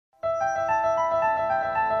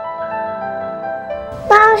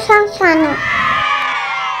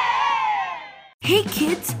Hey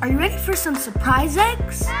kids, are you ready for some surprise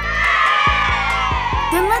eggs?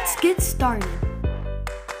 Then let's get started.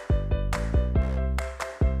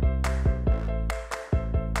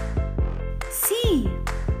 C.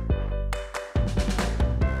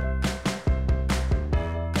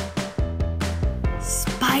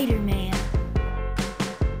 Spider-Man.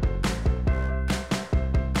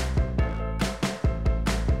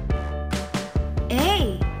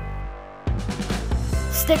 A.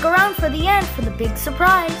 Stick around for the end for the big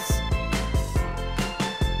surprise.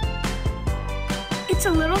 It's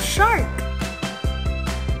a little shark.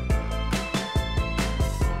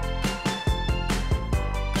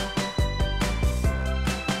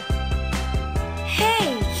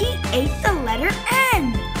 Hey, he ate the letter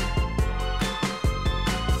N.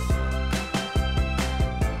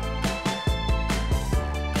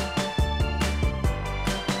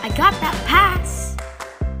 I got that pass.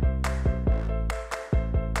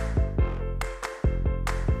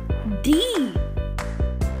 D.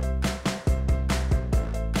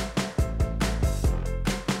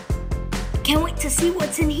 Can't wait to see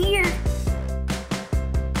what's in here.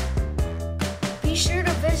 Be sure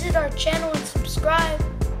to visit our channel and subscribe.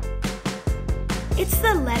 It's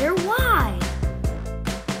the letter Y.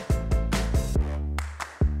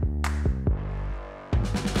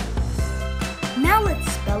 Now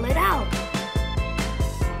let's spell it out.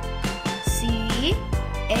 C-A-N-D-Y.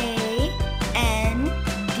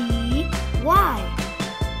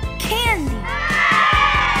 Candy.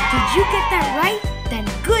 Did you get that right? Then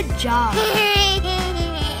good job.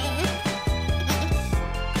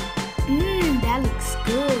 That looks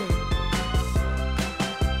good.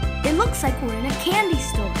 It looks like we're in a candy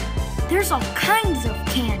store. There's all kinds of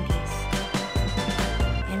candies.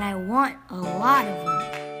 And I want a lot of them,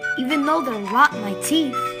 even though they'll rot my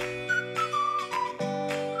teeth.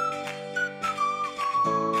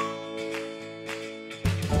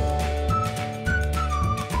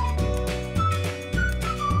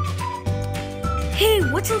 Hey,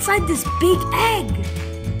 what's inside this big egg?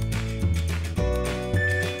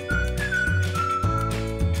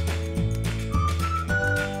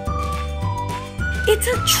 It's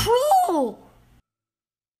a troll!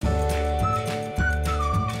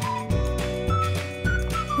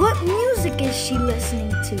 What music is she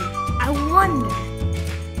listening to? I wonder.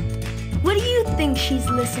 What do you think she's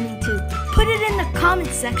listening to? Put it in the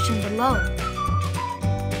comment section below.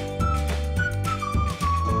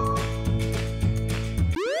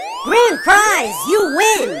 Grand prize! You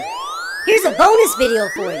win! Here's a bonus video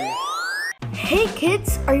for you. Hey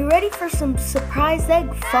kids, are you ready for some surprise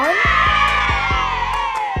egg fun?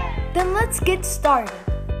 Then let's get started.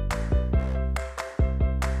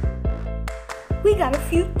 We got a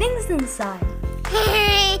few things inside.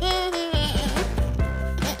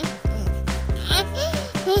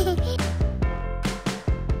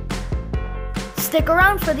 Stick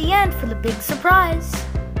around for the end for the big surprise.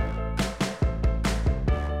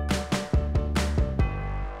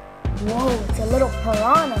 Whoa, it's a little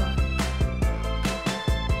piranha.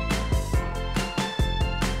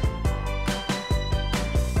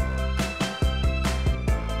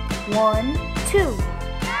 One, two.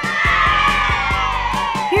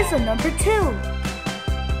 Here's a number 2.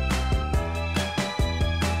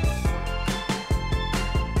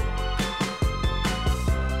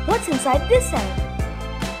 What's inside this egg?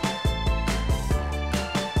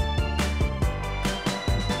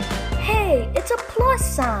 Hey, it's a plus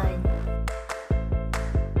sign.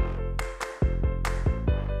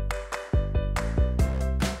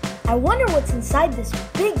 I wonder what's inside this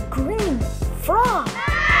big green frog.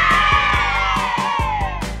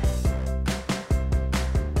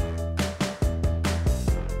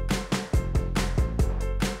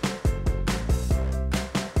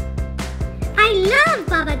 I love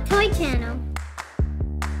Baba Toy Channel.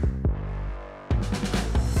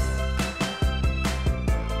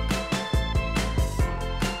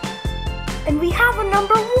 And we have a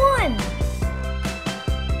number 1.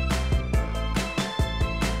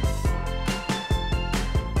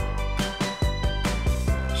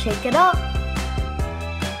 Shake it up.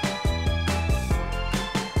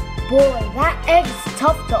 Boy, that egg's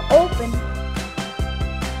tough to open.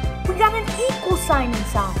 We got an equal sign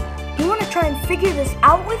inside. You want to try and figure this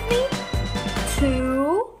out with me?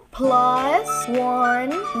 2 plus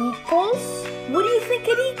 1 equals? What do you think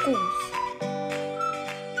it equals?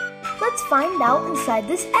 Let's find out inside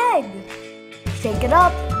this egg. Shake it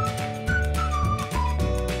up.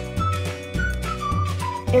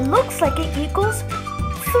 It looks like it equals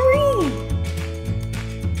 3.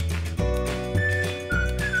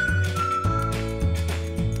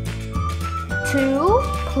 2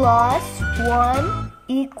 plus 1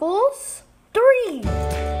 equals 3.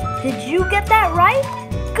 Did you get that right?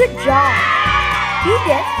 Good job. You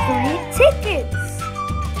get 3 tickets.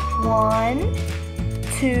 1,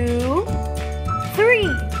 2, 3.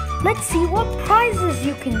 Let's see what prizes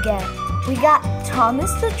you can get. We got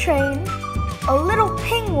Thomas the Train, a little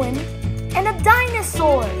penguin, and a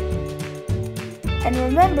dinosaur. And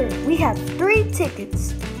remember, we have 3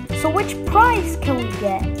 tickets. So which prize can we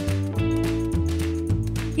get?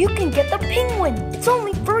 You can get the penguin. It's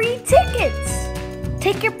only 3 tickets.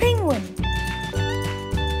 Take your penguin.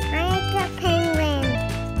 I like the penguin.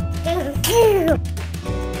 Thank you.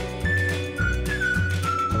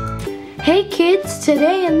 Hey kids,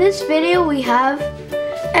 today in this video we have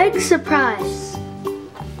Egg Surprise.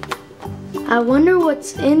 I wonder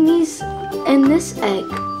what's in this egg.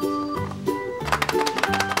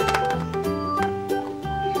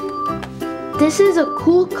 This is a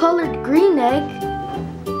cool colored green egg.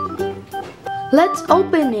 Let's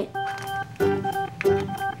open it.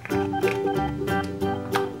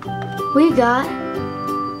 We got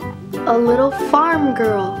a little farm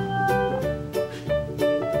girl.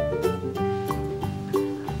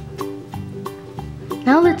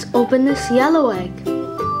 Now let's open this yellow egg.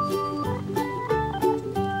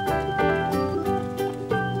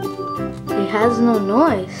 It has no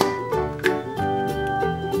noise.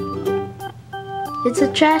 It's a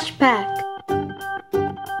trash pack.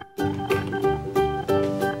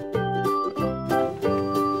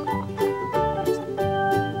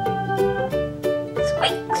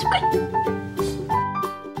 Squeak, squeak.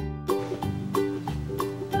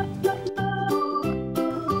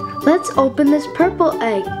 Let's open this purple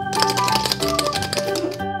egg.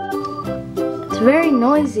 It's very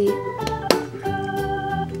noisy.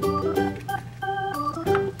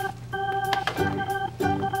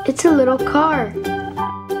 It's a little car.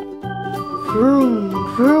 Vroom,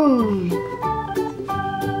 vroom.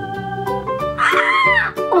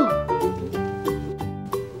 Ah! Oh.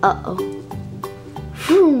 Uh-oh.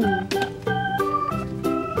 Vroom.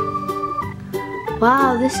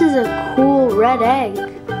 Wow, this is a cool red egg.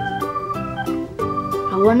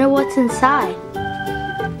 I wonder what's inside.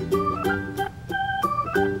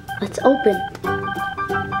 Let's open.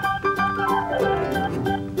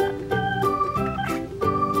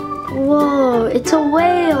 Whoa, it's a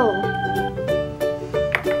whale.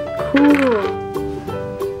 Cool.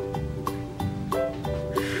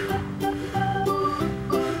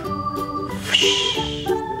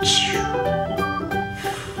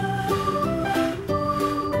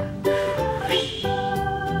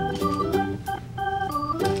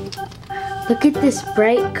 Look at this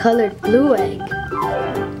bright colored blue egg.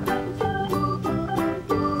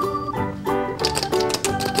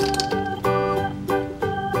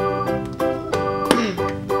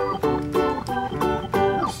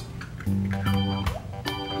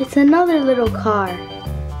 It's another little car.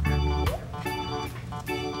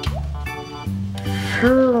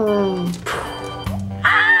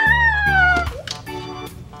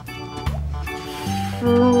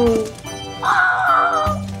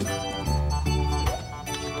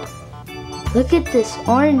 Look at this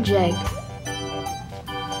orange egg.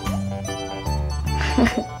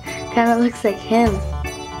 Kinda looks like him.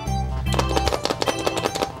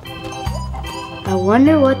 I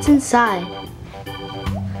wonder what's inside.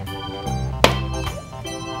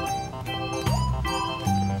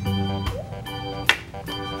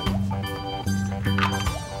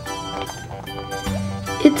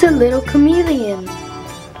 It's a little chameleon.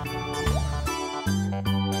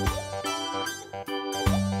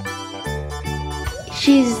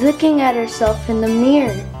 She's looking at herself in the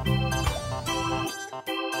mirror.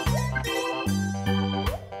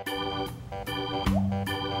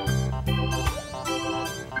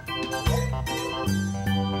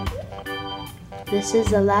 This is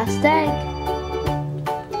the last egg.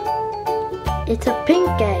 It's a pink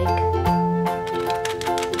egg.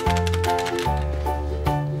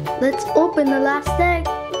 Let's open the last egg.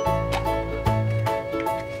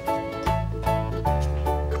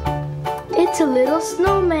 It's a little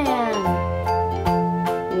snowman.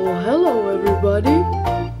 Well, hello everybody.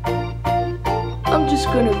 I'm just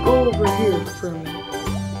gonna go over here for a minute.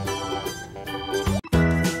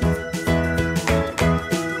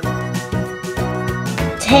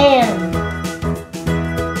 10.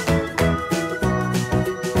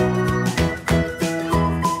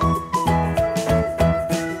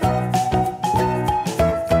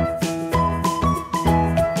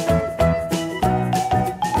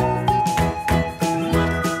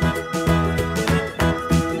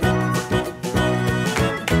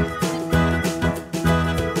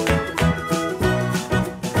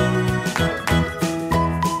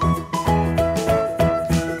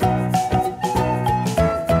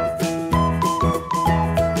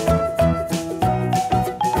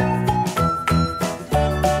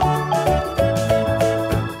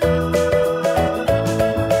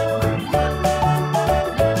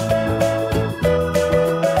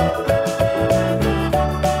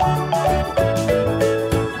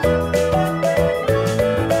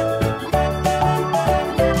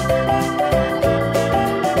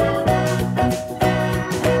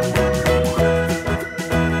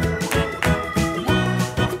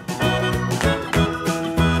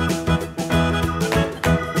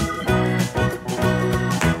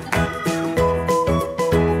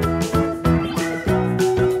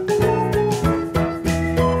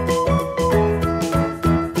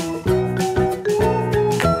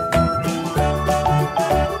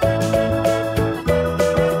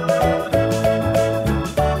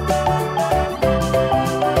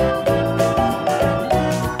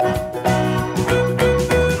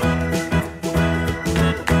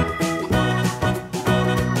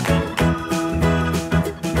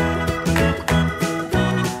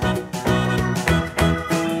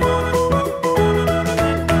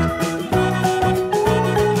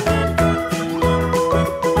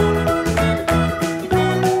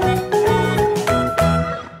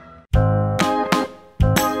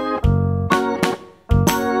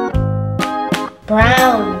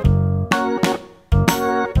 Brown.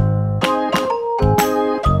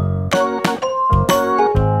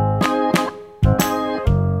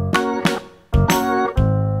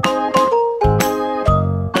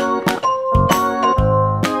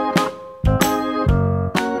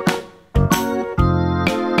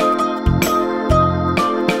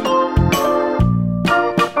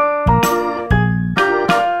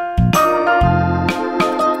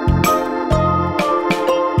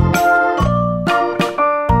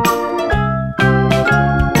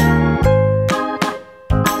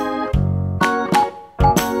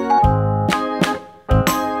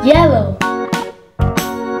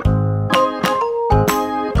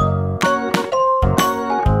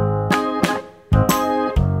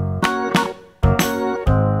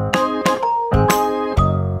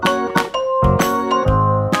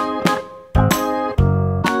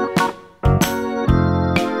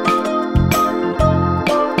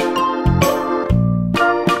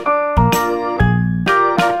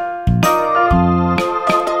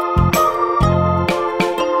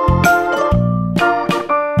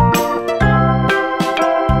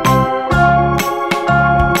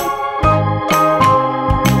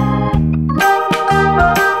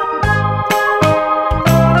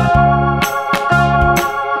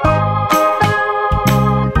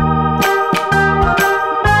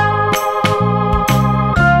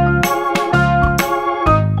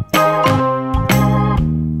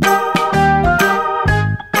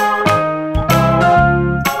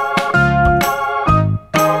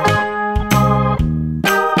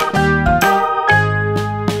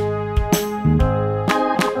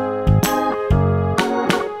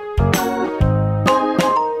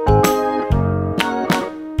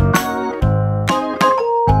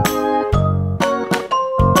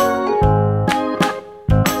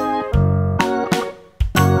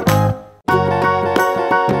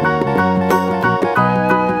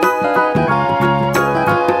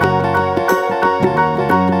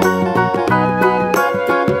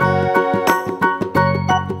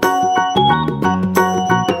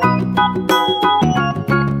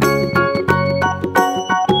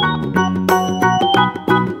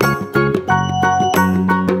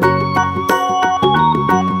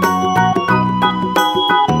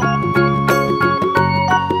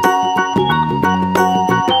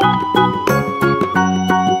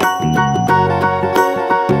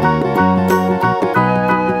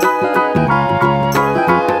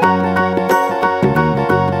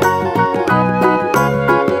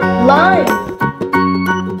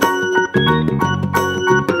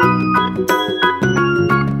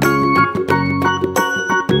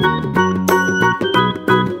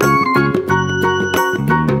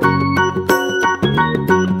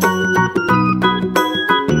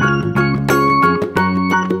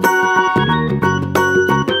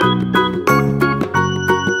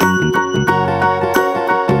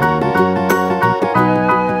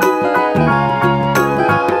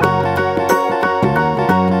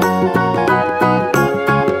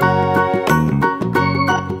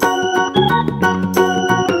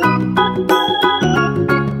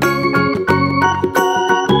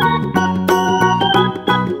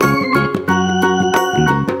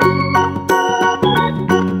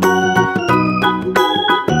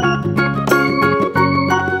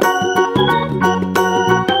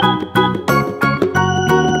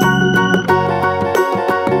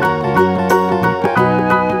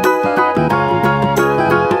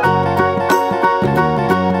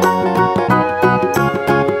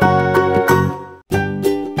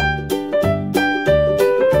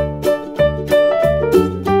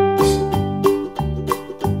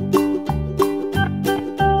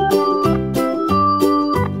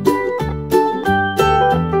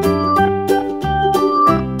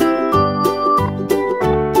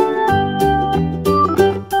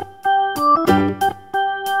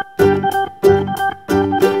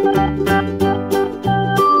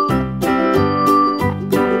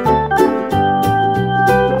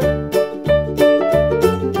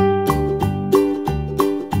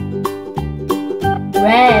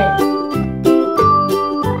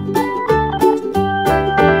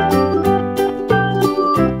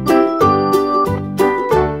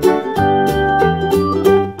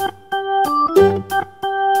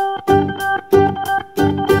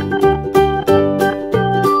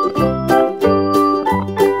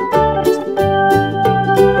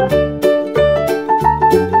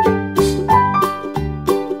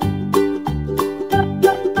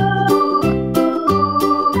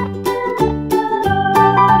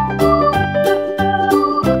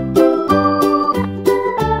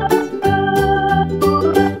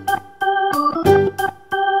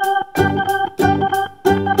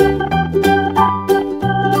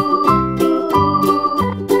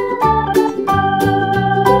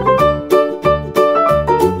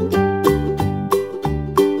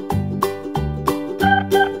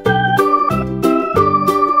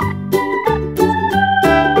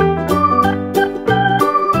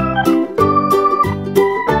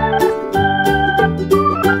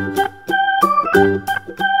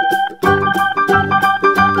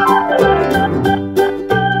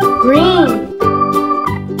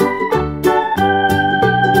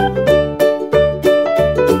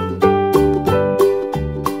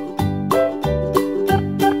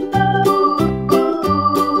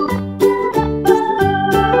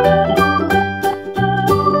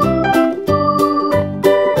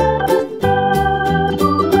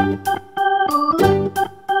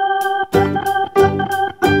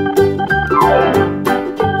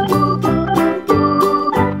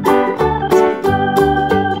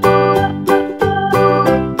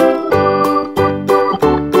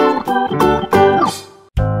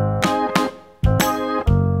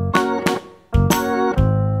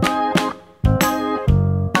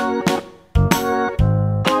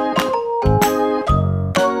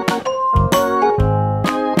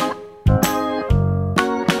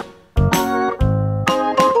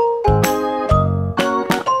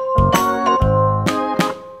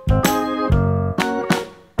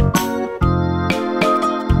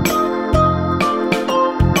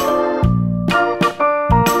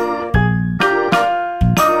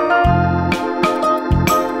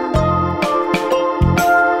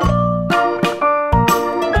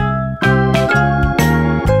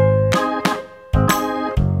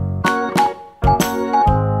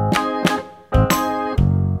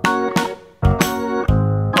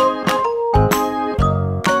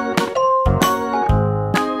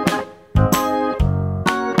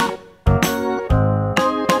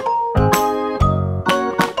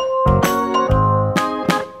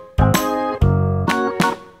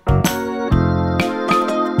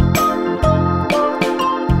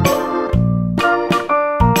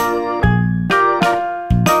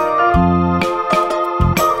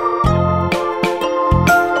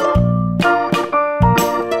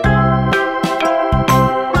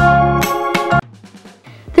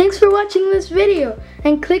 video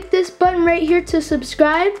and click this button right here to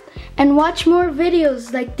subscribe and watch more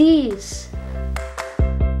videos like these.